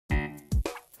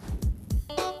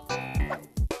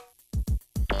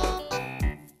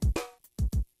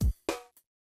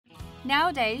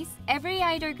Nowadays, every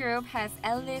idol group has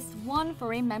at least one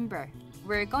foreign member.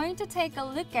 We're going to take a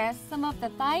look at some of the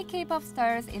Thai K-pop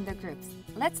stars in the groups.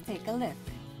 Let's take a look.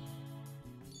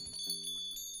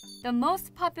 The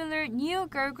most popular new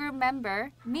girl group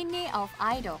member, Minnie of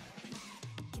I-DLE.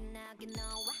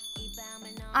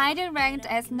 I-DLE ranked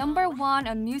as #1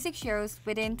 on music shows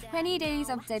within 20 days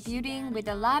of debuting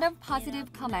with a lot of positive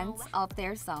comments of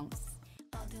their songs.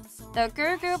 The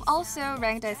girl group also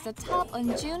ranked as the top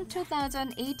on June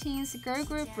 2018's Girl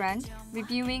Group Brand,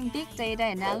 reviewing big data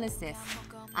analysis.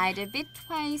 I-DLE beat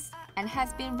twice and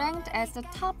has been ranked as the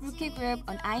top rookie group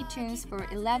on iTunes for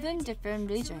 11 different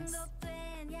regions.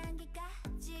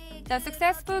 The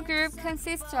successful group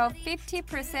consists of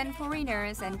 50%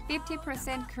 foreigners and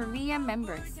 50% Korean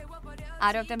members.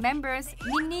 Out of the members,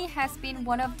 Minnie has been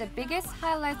one of the biggest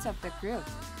highlights of the group.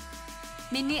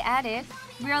 Minnie added,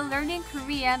 "We are learning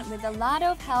Korean with a lot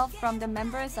of help from the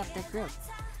members of the group.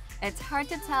 It's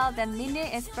hard to tell that Minnie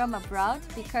is from abroad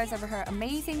because of her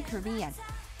amazing Korean."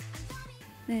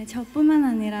 네, 저뿐만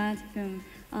아니라 지금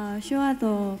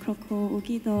슈아도 그렇고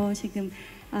우기도 지금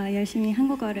열심히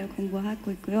한국어를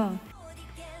공부하고 있고요.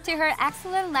 To her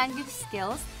excellent language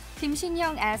skills, Kim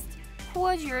Shin-young asked, "Who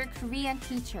was your Korean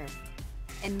teacher?"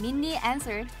 And Minnie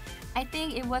answered, "I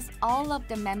think it was all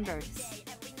of the members."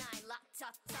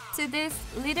 To this,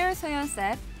 leader Soyeon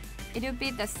said, "It would be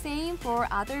the same for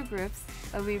other groups,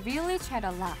 but we really tried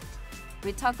a lot.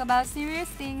 We talk about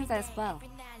serious things as well."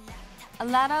 A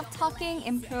lot of talking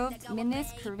improved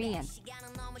Minnie's Korean.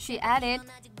 She added,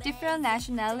 "Different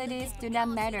nationalities do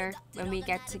not matter when we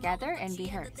get together and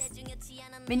rehearse."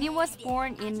 Minnie was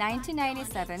born in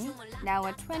 1997, now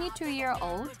a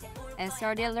 22-year-old, and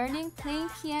started learning playing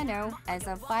piano as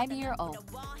a 5-year-old.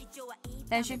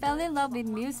 Then she fell in love with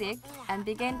music and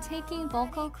began taking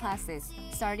vocal classes,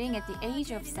 starting at the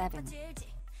age of 7.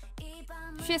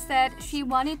 She said she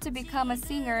wanted to become a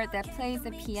singer that plays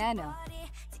the piano.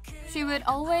 She would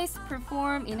always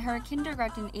perform in her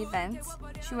kindergarten events.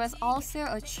 She was also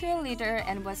a cheerleader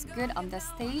and was good on the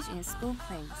stage in school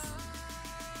plays.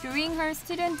 During her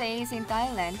student days in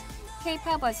Thailand,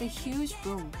 K-pop was a huge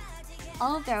boom.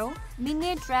 Although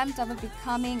Minnie dreamt of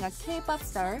becoming a K-pop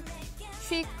star,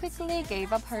 she quickly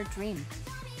gave up her dream.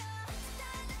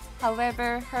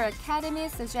 However, her academy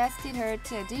suggested her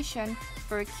to audition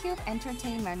for Cube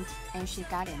Entertainment, and she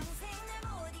got in.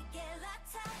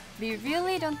 We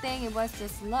really don't think it was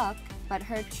just luck, but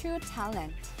her true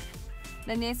talent.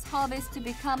 Minnie's hope is to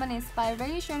become an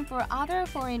inspiration for other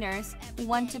foreigners who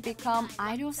want to become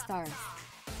idol stars.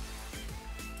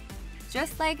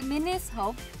 Just like Minnie's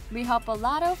hope, we hope a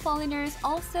lot of foreigners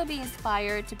also be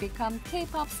inspired to become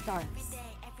K-pop stars.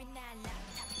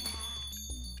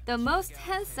 The most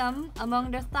handsome among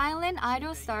the Thailand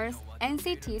idol stars,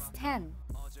 NCT's 10.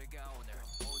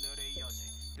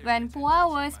 When Boa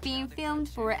was being filmed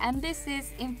for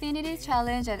MBC's Infinity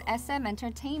Challenge at SM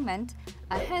Entertainment,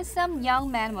 a handsome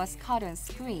young man was caught on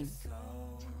screen.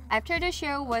 After the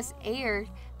show was aired,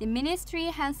 the Ministry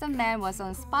handsome man was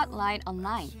on spotlight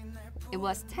online. It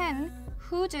was 10,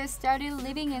 who just started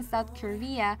living in South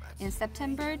Korea in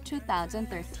September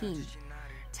 2013.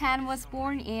 10 was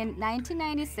born in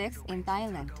 1996 in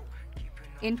Thailand.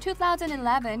 In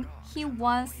 2011, he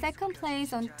won second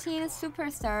place on Teen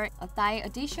Superstar, a Thai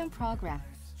audition program.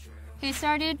 He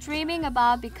started dreaming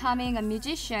about becoming a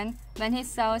musician when he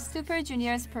saw Super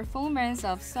Junior's performance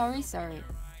of Sorry Sorry.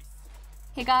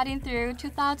 He got in through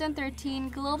 2013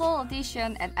 global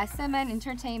audition at SMN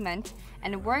Entertainment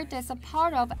and worked as a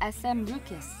part of SM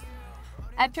Rookies.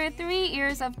 After 3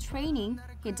 years of training,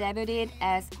 he debuted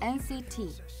as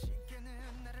NCT.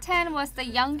 10 was the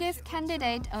youngest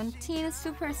candidate on Teen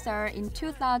Superstar in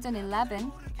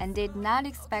 2011 and did not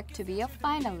expect to be a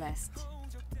finalist.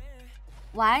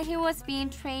 While he was being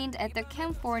trained at the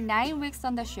camp for 9 weeks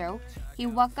on the show, he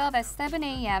woke up at 7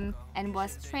 a.m. and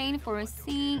was trained for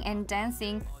singing and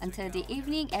dancing until the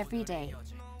evening every day.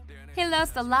 He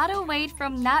lost a lot of weight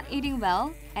from not eating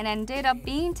well and ended up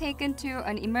being taken to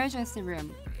an emergency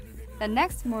room. The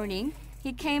next morning,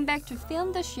 he came back to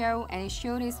film the show and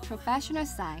showed his professional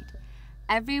side.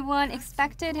 Everyone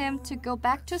expected him to go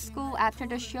back to school after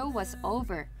the show was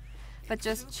over. But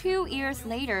just 2 years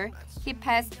later, he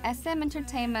passed SM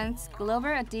Entertainment's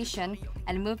global audition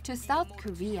and moved to South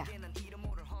Korea.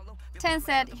 10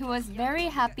 said he was very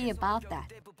happy about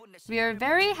that. "We are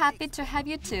very happy to have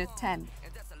you too, 10.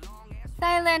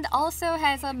 Thailand also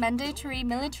has a mandatory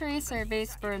military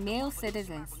service for male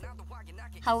citizens.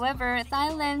 However,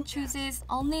 Thailand chooses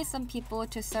only some people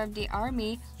to serve the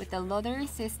army with a lottery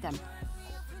system.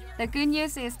 The good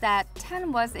news is that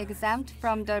 10 was exempt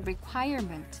from the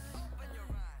requirement.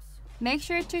 Make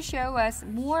sure to show us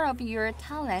more of your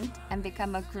talent and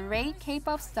become a great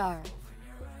K-pop star.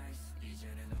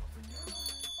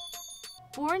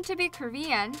 Born to be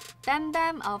Korean, Bam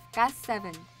Bam of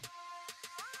GOT7.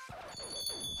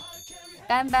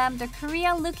 Bam Bam, the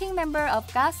Korean-looking member of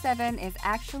GOT7, is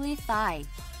actually Thai.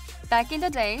 Back in the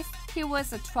days, he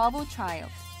was a troubled child.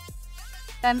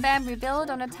 Bam Bam revealed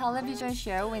on a television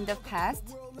show in the past,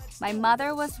 "My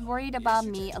mother was worried about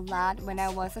me a lot when I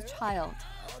was a child.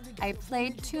 I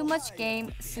played too much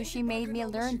game, so she made me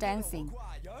learn dancing.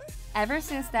 Ever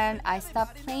since then, I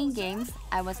stopped playing games.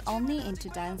 I was only into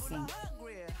dancing."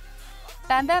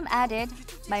 Bam Bam added,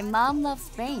 "My mom loves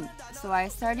rain, so I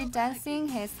started dancing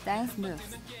his dance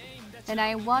moves. Then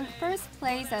I won first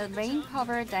place at rain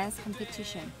cover dance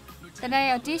competition. Then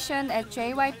I auditioned at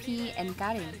JYP and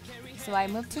got in, so I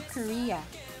moved to Korea."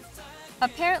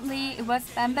 Apparently, it was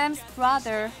Bam Bam's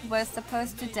brother who was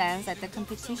supposed to dance at the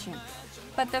competition.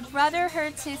 But the brother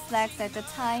hurt his legs at the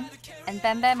time, and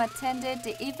Bam Bam attended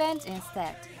the event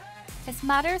instead. His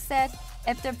mother said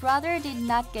if the brother did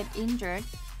not get injured,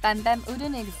 Bam Bam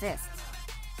wouldn't exist.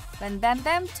 When Bam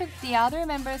Bam took the other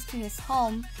members to his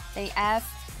home, they asked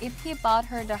if he bought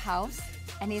her the house,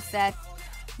 and he said,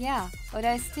 "Yeah, but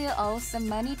I still owe some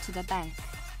money to the bank."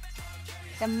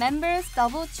 The members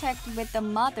double-checked with the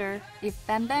mother if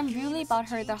Bam Bam really bought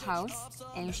her the house,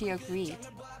 and she agreed.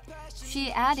 She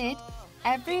added,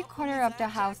 "Every corner of the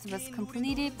house was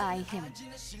completed by him.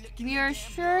 We are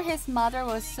sure his mother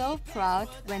was so proud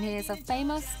when he is a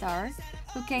famous star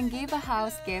who can give a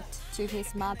house gift to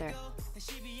his mother."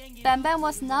 Bam Bam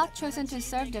was not chosen to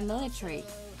serve the military.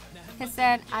 He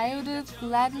said, "I would have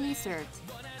gladly served.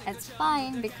 It's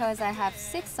fine because I have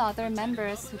 6 other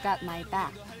members who got my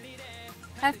back."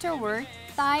 Afterward,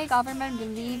 Thai government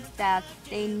believed that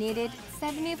they needed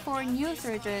 74 new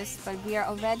soldiers, but we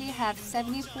already have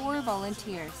 74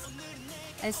 volunteers.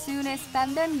 As soon as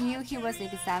Bam Bam knew he was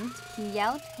exempt, he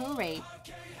yelled "Hooray!"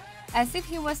 as if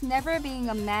he was never being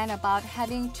a man about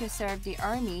having to serve the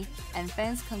army, and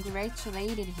fans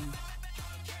congratulated him.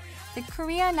 The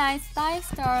Koreanized Thai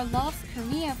star loves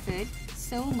Korean food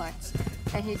so much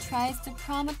that he tries to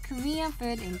promote Korean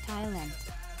food in Thailand.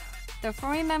 The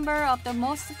foreign member of the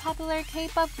most popular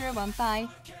K-pop group on Thai,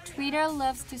 Twitter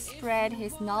loves to spread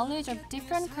his knowledge of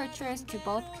different cultures to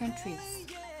both countries.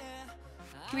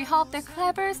 We hope the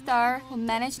clever star who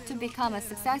managed to become a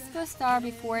successful star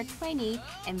before 20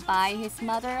 and buy his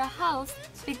mother a house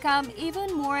become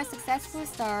even more successful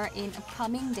star in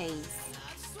upcoming days.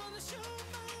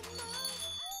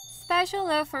 Special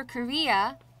love for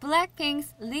Korea,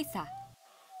 Blackpink's Lisa.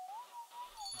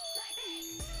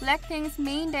 Blackpink's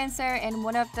main dancer and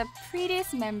one of the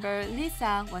prettiest members,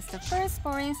 Lisa, was the first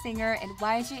foreign singer at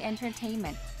YG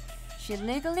Entertainment. She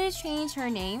legally changed her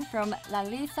name from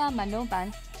Lalisa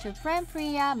Manoban to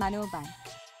Priya Manoban.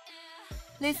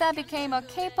 Lisa became a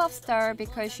K-pop star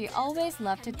because she always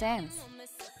loved to dance.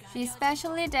 She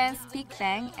especially danced Big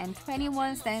Bang and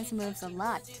 21 dance moves a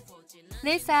lot.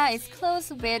 Lisa is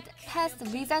close with past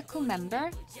Lisa Kun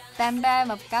member, Bam Bam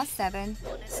of GOT7,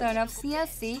 son of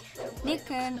CLC,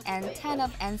 Nickun, and Tan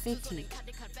of NCT.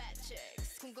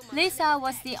 Lisa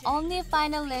was the only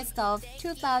finalist of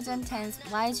 2010's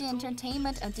YG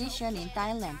Entertainment audition in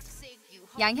Thailand.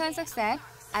 Yang Hyun-suk said,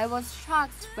 "I was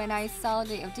shocked when I saw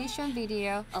the audition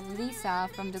video of Lisa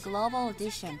from the global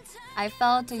audition. I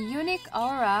felt a unique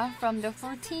aura from the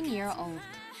 14-year-old.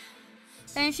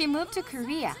 Then she moved to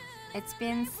Korea. It's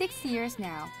been 6 years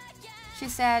now. She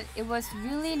said it was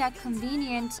really not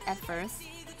convenient at first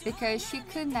because she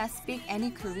could not speak any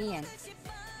Korean.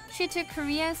 She took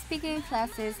Korean speaking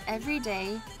classes every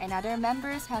day and other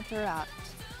members helped her out.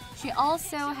 She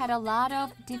also had a lot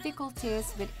of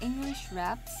difficulties with English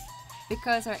raps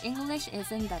because her English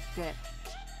isn't that good."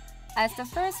 As the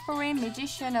first foreign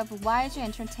musician of YG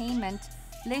Entertainment,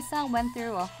 Lisa went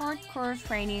through a hardcore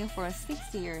training for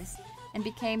 6 years and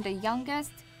became the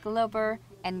youngest, global,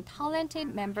 and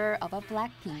talented member of a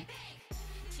Blackpink.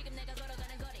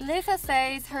 Lisa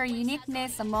says her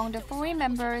uniqueness among the foreign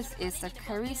members is the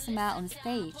charisma on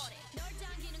stage.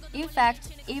 In fact,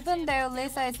 even though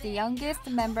Lisa is the youngest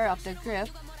member of the group,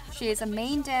 she is a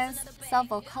main dance,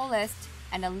 self-vocalist,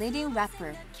 and a leading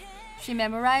rapper. She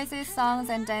memorizes songs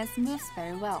and dance moves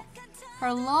very well.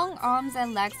 Her long arms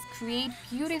and legs create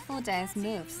beautiful dance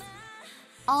moves.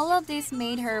 All of this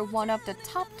made her one of the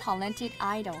top talented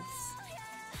idols.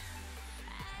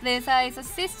 Lisa is a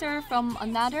sister from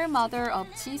another mother of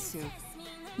Jisoo.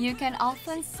 You can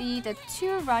often see the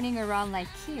two running around like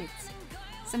kids.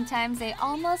 Sometimes they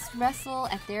almost wrestle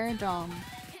at their dorm.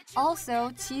 Also,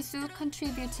 Jisoo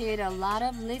contributed a lot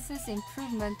of Lisa's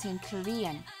improvement in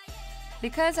Korean.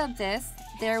 Because of this,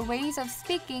 their ways of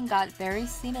speaking got very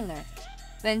similar.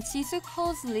 When Jisoo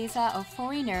calls Lisa a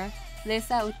foreigner,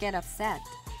 Lisa would get upset.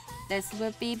 This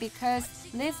would be because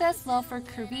Lisa's love for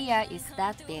Korea is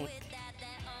that big.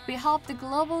 We hope the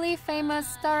globally famous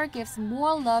star gives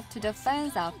more love to the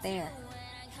fans out there.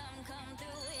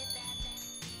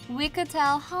 We could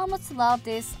tell how much love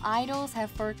these idols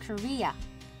have for Korea.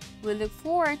 We look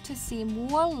forward to see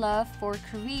more love for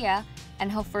Korea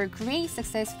and hope for great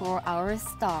success for our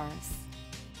stars.